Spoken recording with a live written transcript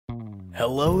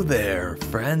Hello there,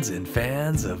 friends and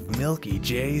fans of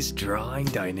MilkyJ's Drawing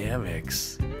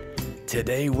Dynamics.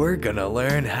 Today we're gonna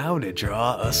learn how to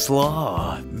draw a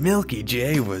sloth.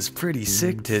 MilkyJ was pretty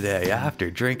sick today after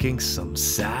drinking some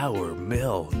sour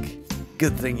milk.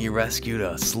 Good thing you rescued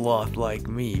a sloth like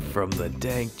me from the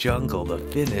dank jungle to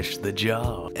finish the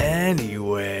job.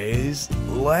 Anyways,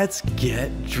 let's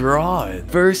get drawing.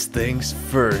 First things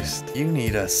first, you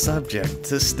need a subject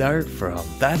to start from.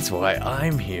 That's why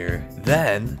I'm here.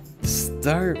 Then,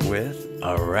 start with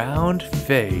a round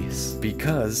face,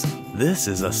 because this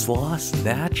is a sloth's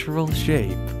natural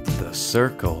shape, the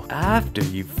circle. After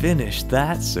you finish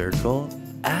that circle,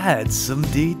 add some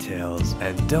details,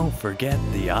 and don't forget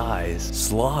the eyes.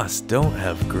 Sloths don't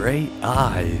have great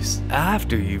eyes.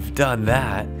 After you've done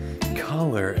that,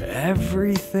 color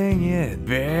everything in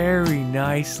very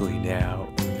nicely now.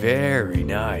 Very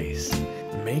nice.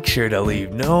 Make sure to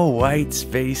leave no white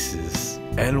spaces.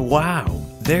 And wow,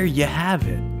 there you have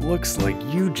it. Looks like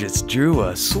you just drew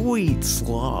a sweet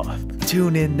sloth.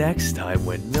 Tune in next time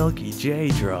when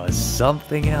MilkyJ draws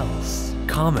something else.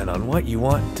 Comment on what you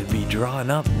want to be drawn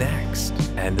up next.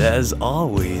 And as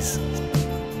always,